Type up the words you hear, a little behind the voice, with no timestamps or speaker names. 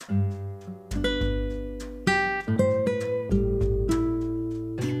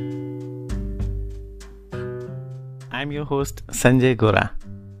I'm your host Sanjay Gora,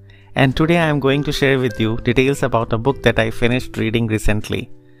 and today I am going to share with you details about a book that I finished reading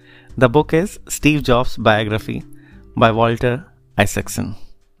recently. The book is Steve Jobs' Biography by Walter Isaacson.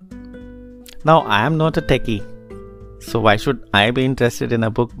 Now, I am not a techie, so why should I be interested in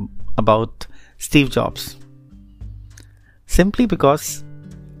a book about Steve Jobs? Simply because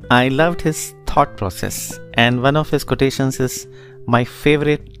I loved his thought process, and one of his quotations is my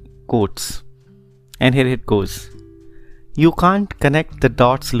favorite quotes. And here it goes. You can't connect the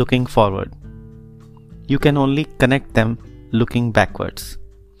dots looking forward. You can only connect them looking backwards.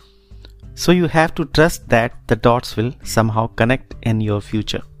 So you have to trust that the dots will somehow connect in your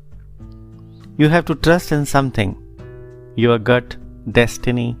future. You have to trust in something. Your gut,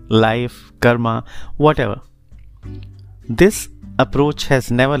 destiny, life, karma, whatever. This approach has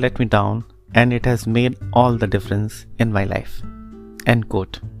never let me down, and it has made all the difference in my life. End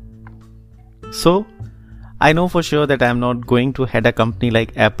quote. So, I know for sure that I am not going to head a company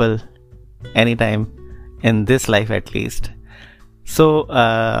like Apple anytime in this life at least. So,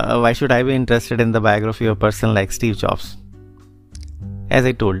 why should I be interested in the biography of a person like Steve Jobs? As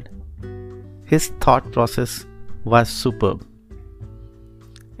I told, his thought process was superb.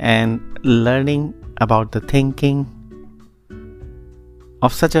 And learning about the thinking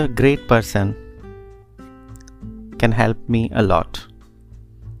of such a great person can help me a lot.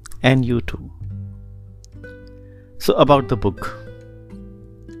 And you too. So about the book.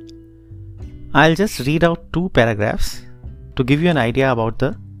 I'll just read out 2 paragraphs to give you an idea about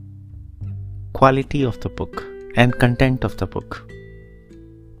the quality of the book and content of the book.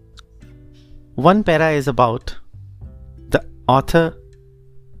 One para is about the author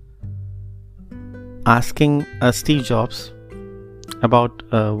asking Steve Jobs about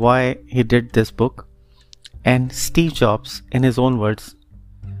why he did this book, and Steve Jobs, in his own words,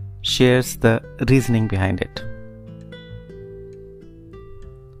 shares the reasoning behind it.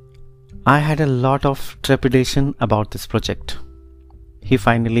 I had a lot of trepidation about this project, he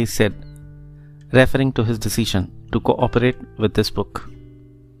finally said, referring to his decision to cooperate with this book.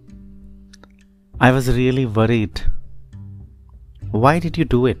 I was really worried. Why did you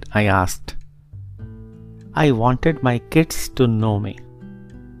do it? I asked. I wanted my kids to know me,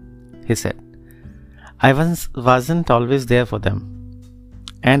 he said. I wasn't always there for them,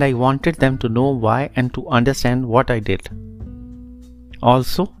 and I wanted them to know why and to understand what I did.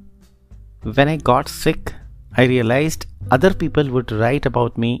 Also, when I got sick, I realized other people would write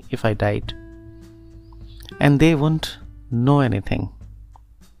about me if I died, and they wouldn't know anything.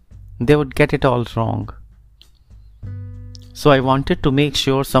 They would get it all wrong. So I wanted to make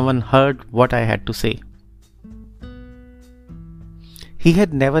sure someone heard what I had to say. He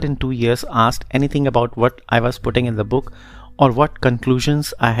had never in 2 years asked anything about what I was putting in the book or what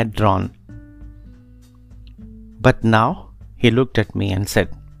conclusions I had drawn. But now he looked at me and said,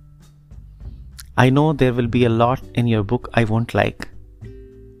 I know there will be a lot in your book I won't like.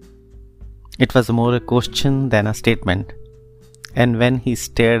 It was more a question than a statement, and when he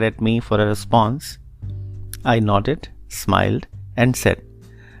stared at me for a response, I nodded, smiled, and said,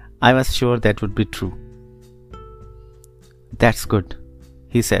 I was sure that would be true. That's good,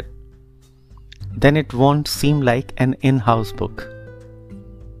 he said. Then it won't seem like an in-house book.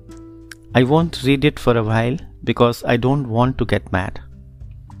 I won't read it for a while because I don't want to get mad.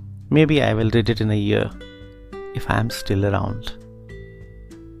 Maybe I will read it in a year if I am still around.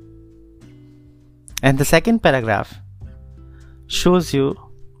 And the second paragraph shows you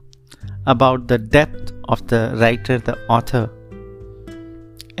about the depth of the writer, the author,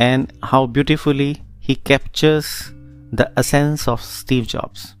 and how beautifully he captures the essence of Steve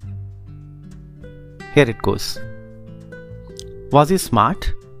Jobs. Here it goes. Was he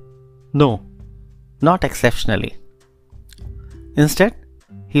smart? No, not exceptionally. Instead,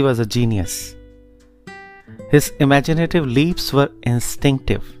 he was a genius. His imaginative leaps were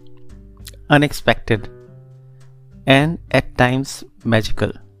instinctive, unexpected, and at times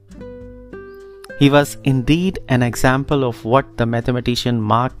magical. He was indeed an example of what the mathematician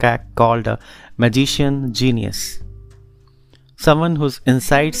Mark Kac called a magician genius. Someone whose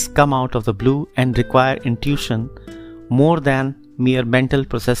insights come out of the blue and require intuition more than mere mental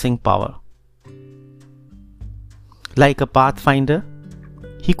processing power. Like a pathfinder,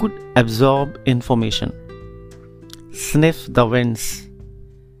 he could absorb information, sniff the winds,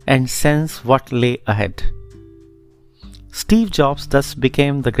 and sense what lay ahead. Steve Jobs thus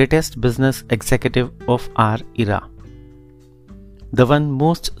became the greatest business executive of our era, the one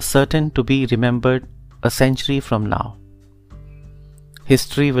most certain to be remembered a century from now.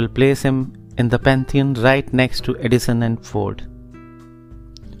 History will place him in the pantheon right next to Edison and Ford.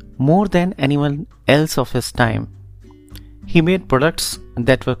 More than anyone else of his time, He made products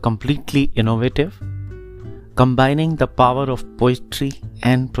that were completely innovative, combining the power of poetry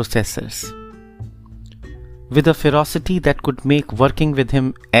and processors. With a ferocity that could make working with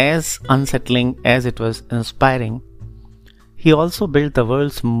him as unsettling as it was inspiring, he also built the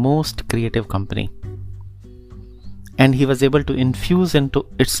world's most creative company. And he was able to infuse into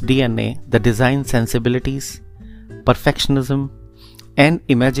its DNA the design sensibilities, perfectionism, and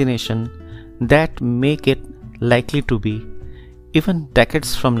imagination that make it likely to be, even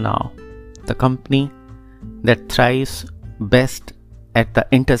decades from now, the company that thrives best at the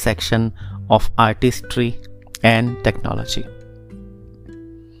intersection of artistry and technology.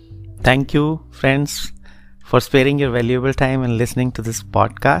 Thank you, friends, for sparing your valuable time and listening to this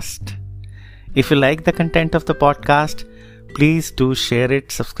podcast. If you like the content of the podcast, please do share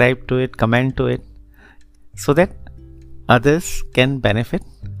it, subscribe to it, comment to it, so that others can benefit,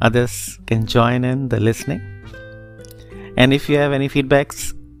 others can join in the listening. And if you have any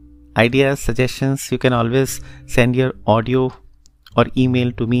feedbacks, ideas, suggestions, you can always send your audio or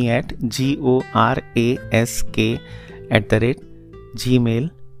email to me at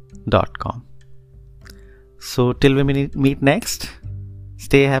gorask@gmail.com. So till we meet next,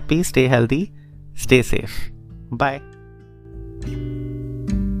 stay happy, stay healthy, stay safe. Bye.